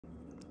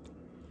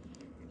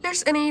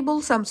Let's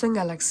enable Samsung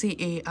Galaxy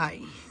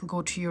AI.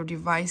 Go to your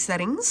device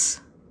settings.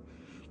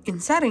 In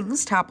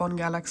settings, tap on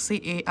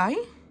Galaxy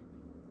AI.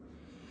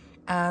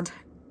 And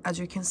as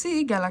you can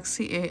see,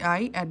 Galaxy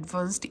AI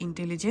Advanced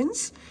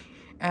Intelligence.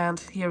 And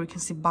here we can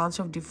see a bunch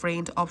of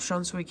different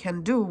options we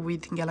can do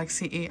with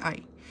Galaxy AI.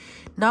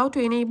 Now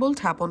to enable,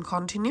 tap on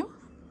Continue.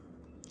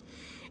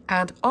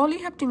 And all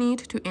you have to need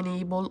to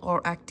enable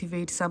or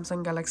activate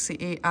Samsung Galaxy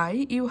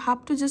AI, you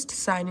have to just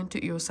sign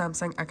into your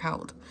Samsung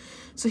account.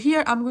 So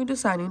here I'm going to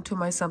sign into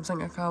my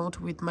Samsung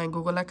account with my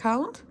Google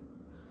account.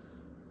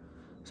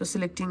 So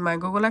selecting my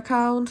Google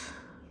account.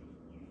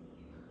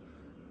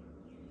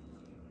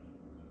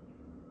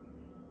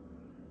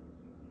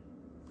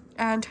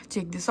 And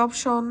check this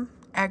option,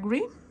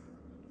 agree.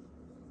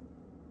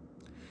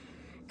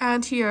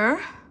 And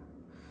here,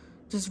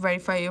 just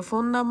verify your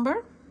phone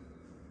number.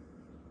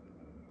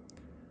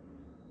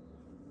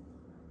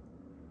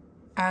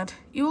 And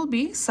you will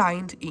be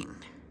signed in.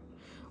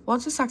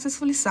 Once you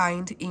successfully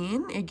signed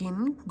in,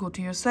 again go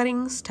to your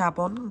settings, tap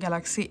on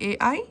Galaxy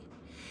AI,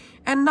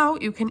 and now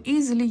you can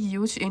easily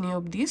use any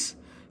of these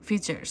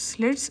features.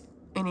 Let's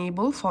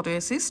enable Photo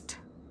Assist.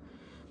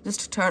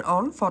 Just turn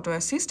on Photo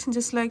Assist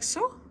just like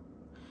so,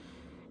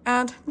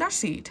 and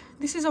that's it.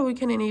 This is how we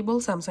can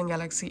enable Samsung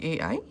Galaxy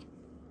AI.